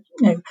also,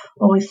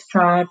 always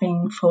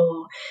striving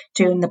for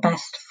doing the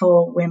best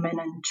for women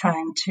and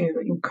trying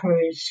to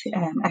encourage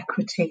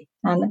equity.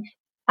 And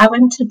I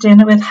went to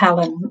dinner with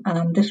Helen,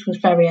 and this was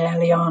very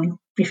early on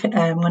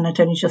when I'd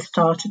only just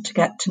started to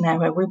get to know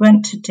her. We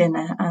went to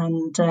dinner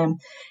and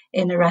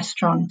in a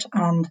restaurant,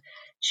 and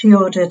she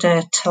ordered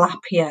a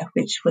tilapia,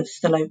 which was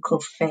the local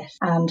fish,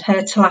 and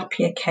her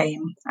tilapia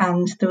came,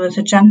 and there was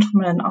a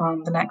gentleman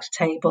on the next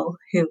table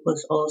who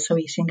was also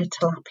eating a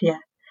tilapia.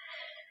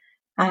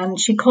 And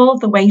she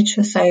called the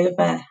waitress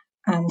over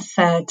and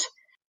said,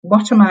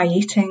 "What am I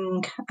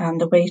eating?" And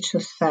the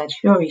waitress said,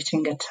 "You're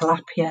eating a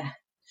tilapia."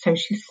 So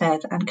she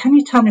said, "And can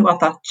you tell me what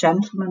that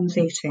gentleman's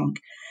eating?"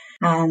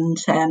 And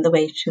the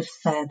waitress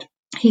said,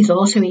 "He's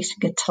also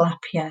eating a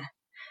tilapia."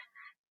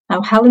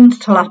 Now, Helen's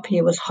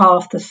tilapia was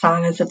half the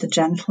size of the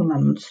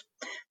gentleman's.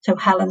 So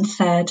Helen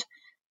said,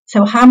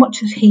 "So how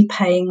much is he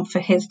paying for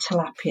his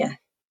tilapia?"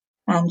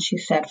 And she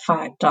said,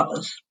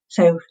 $5.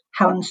 So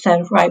Helen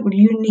said, "Right, well,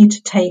 you need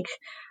to take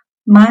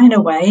mine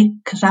away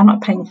because I'm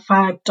not paying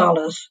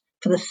 $5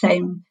 for a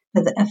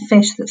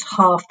fish that's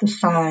half the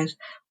size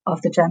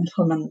of the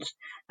gentleman's."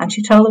 And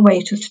she told the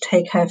waitress to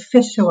take her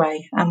fish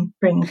away and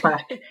bring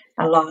back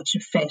a larger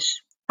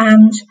fish.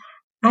 And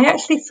I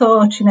actually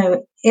thought,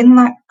 in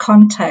that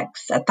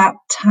context at that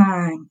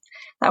time,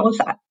 that was,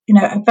 a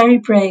very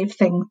brave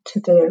thing to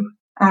do.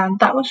 And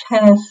that was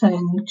her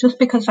saying, just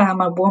because I'm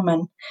a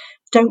woman,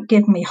 don't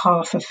give me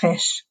half a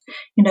fish,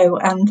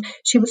 and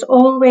she was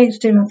always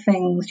doing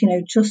things,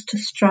 just to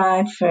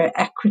strive for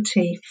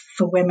equity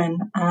for women.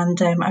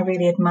 And I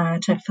really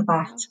admired her for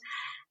that.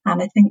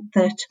 And I think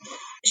that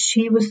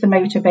she was the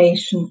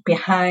motivation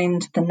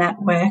behind the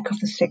network of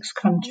the 6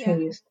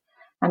 countries. Yeah.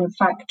 And in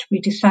fact,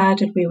 we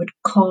decided we would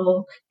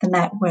call the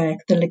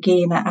network the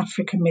Lagina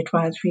African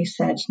Midwives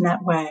Research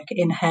Network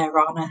in her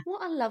honour.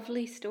 What a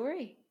lovely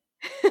story.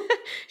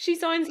 She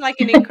sounds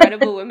like an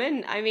incredible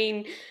woman. I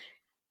mean,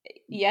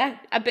 yeah,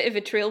 a bit of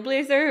a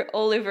trailblazer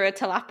all over a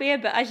tilapia,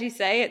 but as you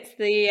say,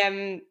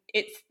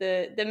 it's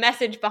the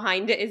message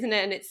behind it, isn't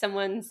it? And it's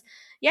someone's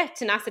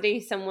tenacity,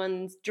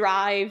 someone's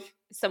drive,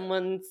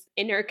 someone's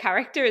inner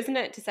character, isn't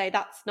it? To say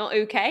that's not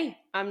okay.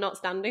 I'm not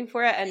standing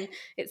for it. And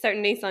it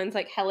certainly sounds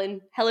like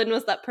Helen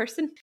was that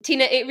person.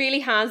 Tina, it really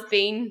has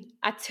been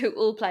a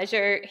total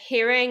pleasure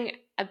hearing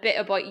a bit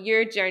about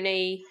your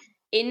journey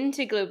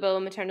into global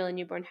maternal and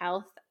newborn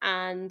health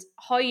and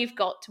how you've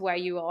got to where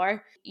you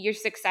are. Your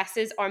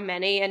successes are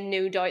many, and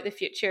no doubt the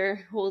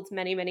future holds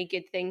many, many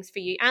good things for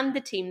you and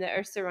the team that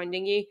are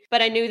surrounding you.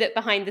 But I know that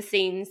behind the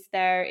scenes,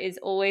 there is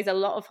always a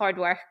lot of hard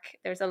work.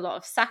 There's a lot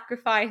of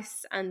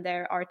sacrifice, and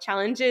there are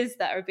challenges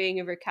that are being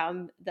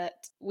overcome that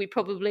we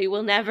probably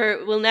will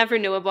never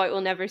know about,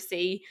 will never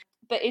see.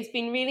 But it's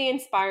been really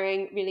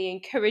inspiring, really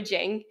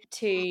encouraging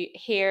to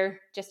hear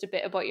just a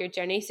bit about your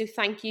journey. So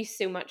thank you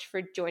so much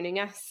for joining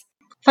us.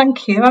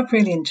 Thank you. I've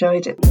really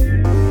enjoyed it.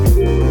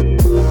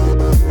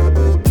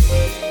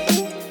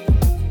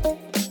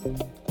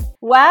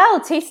 Well,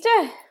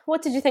 Tista,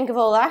 what did you think of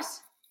all that?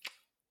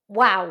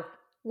 Wow.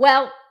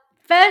 Well,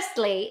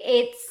 firstly,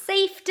 it's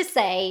safe to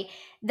say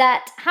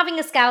that having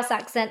a Scouse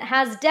accent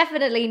has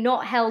definitely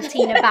not held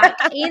Tina back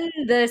in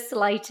the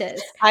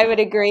slightest. I would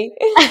agree.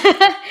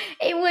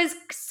 It was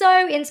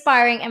so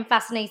inspiring and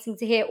fascinating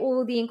to hear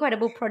all the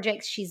incredible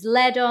projects she's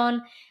led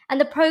on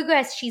and the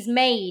progress she's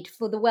made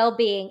for the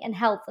well-being and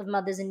health of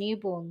mothers and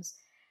newborns.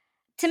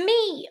 To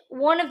me,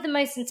 one of the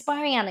most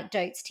inspiring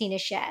anecdotes Tina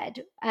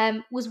shared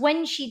was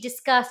when she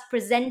discussed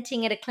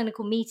presenting at a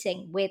clinical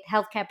meeting with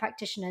healthcare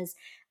practitioners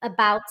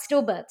about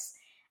stillbirths,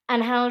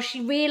 and how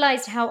she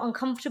realized how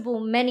uncomfortable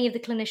many of the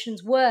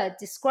clinicians were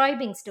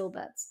describing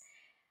stillbirths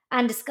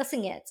and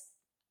discussing it.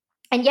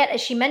 And yet,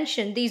 as she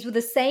mentioned, these were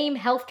the same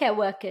healthcare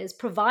workers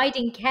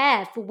providing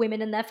care for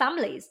women and their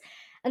families.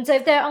 And so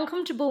if they're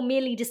uncomfortable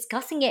merely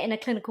discussing it in a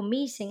clinical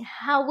meeting,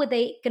 how were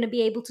they going to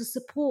be able to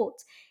support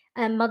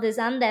mothers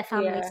and their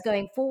families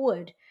going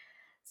forward?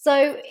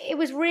 So it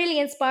was really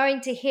inspiring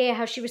to hear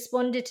how she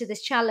responded to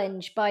this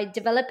challenge by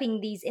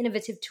developing these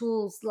innovative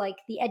tools like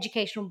the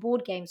educational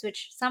board games,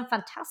 which sound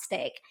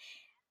fantastic,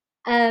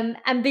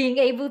 and being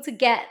able to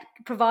get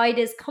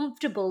providers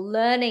comfortable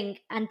learning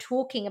and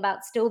talking about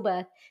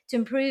stillbirth to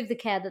improve the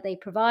care that they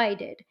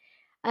provided.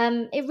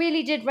 It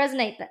really did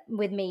resonate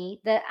with me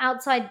that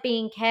outside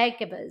being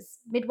caregivers,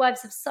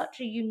 midwives have such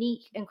a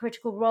unique and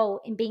critical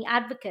role in being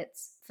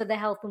advocates for the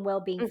health and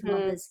well-being for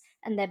mothers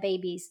and their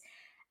babies,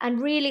 and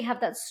really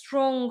have that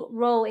strong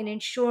role in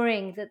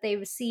ensuring that they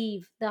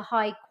receive the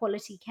high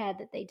quality care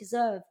that they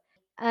deserve.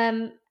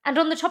 And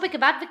on the topic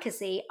of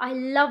advocacy, I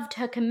loved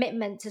her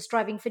commitment to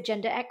striving for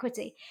gender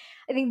equity.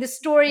 I think the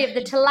story of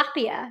the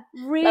tilapia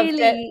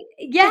really,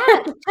 yeah,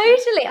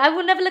 totally. I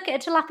will never look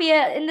at a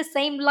tilapia in the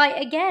same light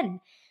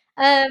again.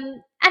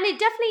 And it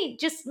definitely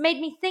just made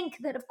me think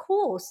that, of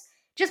course,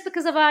 just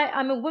because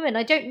I'm a woman,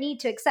 I don't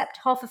need to accept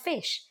half a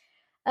fish.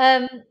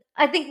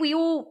 I think we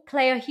all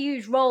play a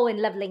huge role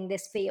in leveling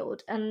this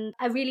field, and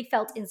I really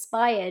felt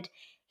inspired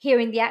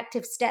hearing the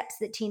active steps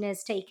that Tina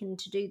has taken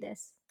to do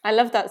this. I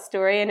love that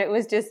story, and it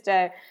was just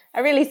a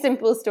really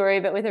simple story,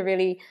 but with a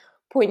really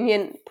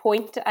poignant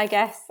point, I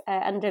guess,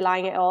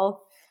 underlying it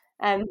all.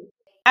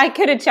 I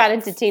could have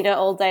chatted to Tina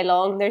all day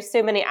long. There's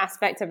so many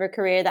aspects of her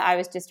career that I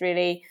was just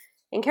really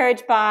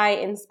encouraged by,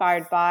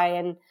 inspired by,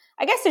 and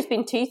I guess there's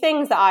been two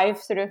things that I've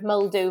sort of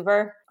mulled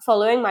over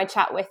following my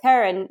chat with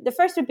her. And the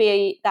first would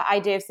be the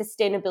idea of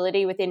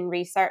sustainability within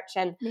research,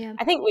 and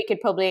I think we could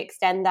probably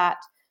extend that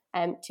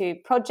to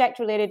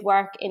project-related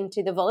work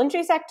into the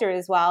voluntary sector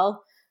as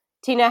well.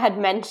 Tina had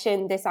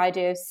mentioned this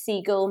idea of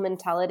seagull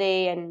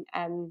mentality, and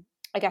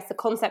I guess the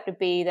concept would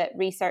be that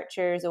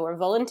researchers or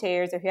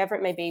volunteers or whoever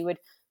it may be would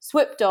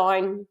swoop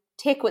down,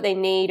 take what they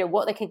need or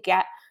what they could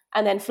get,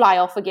 and then fly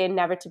off again,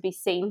 never to be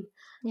seen.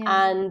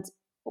 And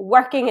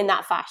working in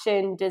that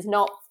fashion does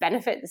not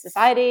benefit the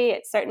society.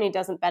 It certainly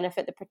doesn't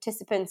benefit the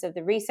participants of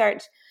the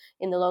research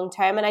in the long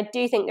term. And I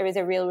do think there is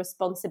a real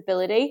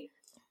responsibility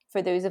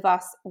for those of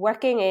us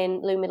working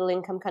in low middle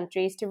income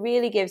countries to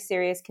really give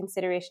serious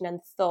consideration and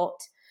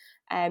thought.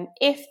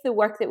 If the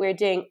work that we're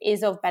doing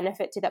is of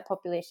benefit to that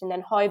population,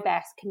 then how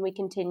best can we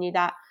continue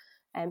that?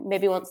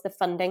 Maybe once the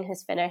funding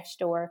has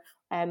finished or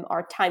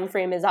our time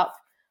frame is up,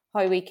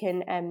 how we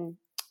can,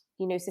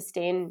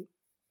 sustain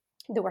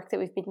the work that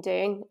we've been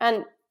doing.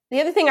 And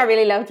the other thing I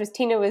really loved was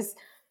Tina was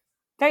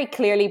very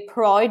clearly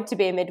proud to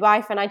be a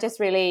midwife, and I just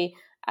really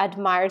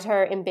admired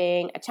her in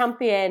being a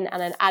champion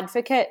and an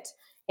advocate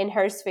in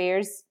her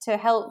spheres to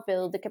help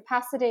build the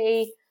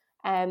capacity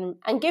and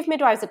give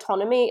midwives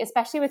autonomy,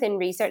 especially within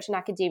research and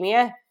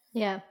academia.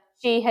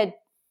 She had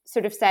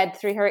sort of said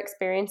through her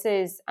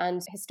experiences,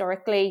 and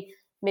historically,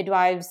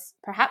 midwives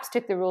perhaps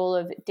took the role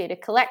of data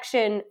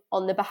collection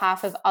on the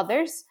behalf of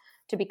others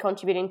to be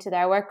contributing to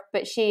their work.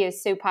 But she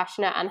is so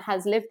passionate and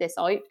has lived this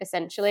out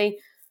essentially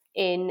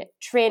in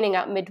training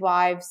up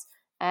midwives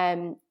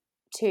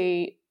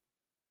to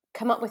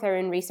come up with their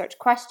own research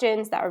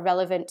questions that are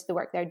relevant to the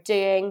work they're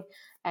doing,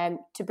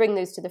 to bring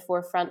those to the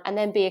forefront and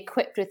then be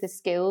equipped with the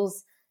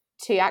skills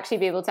to actually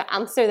be able to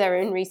answer their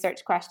own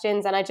research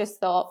questions. And I just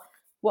thought,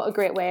 what a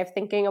great way of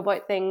thinking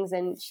about things.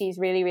 And she's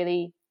really,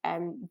 really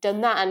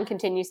done that and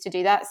continues to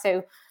do that.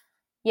 So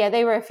yeah,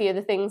 they were a few of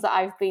the things that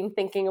I've been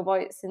thinking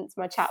about since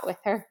my chat with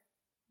her.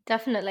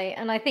 Definitely.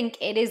 And I think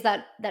it is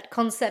that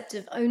concept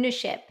of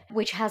ownership,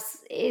 which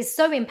is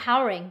so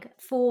empowering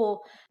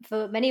for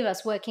many of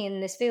us working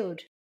in this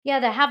field. Yeah,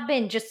 there have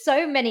been just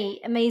so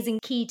many amazing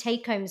key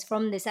take-homes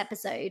from this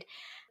episode.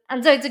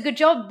 And so it's a good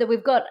job that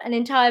we've got an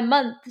entire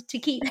month to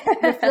keep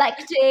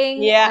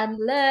reflecting and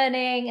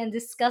learning and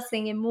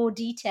discussing in more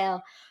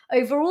detail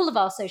over all of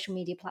our social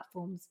media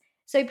platforms.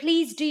 So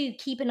please do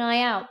keep an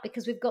eye out,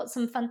 because we've got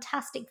some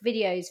fantastic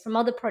videos from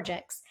other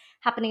projects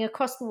happening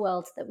across the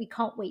world that we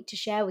can't wait to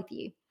share with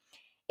you.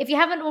 If you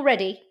haven't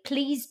already,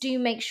 please do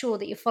make sure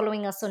that you're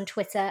following us on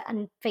Twitter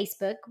and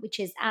Facebook, which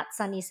is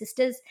 @Sanya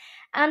Sisters,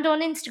 and on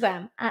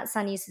Instagram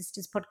 @Sanya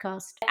Sisters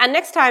Podcast. And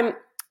next time,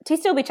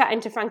 Tista will be chatting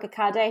to Franca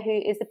Cade, who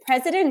is the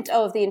president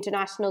of the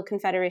International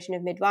Confederation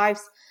of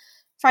Midwives.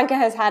 Franca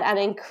has had an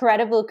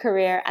incredible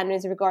career and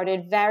is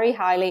regarded very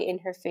highly in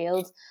her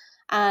field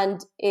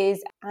and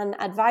is an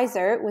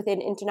advisor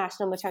within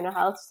international maternal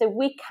health. So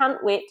we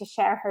can't wait to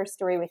share her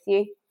story with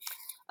you.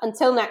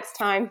 Until next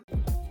time.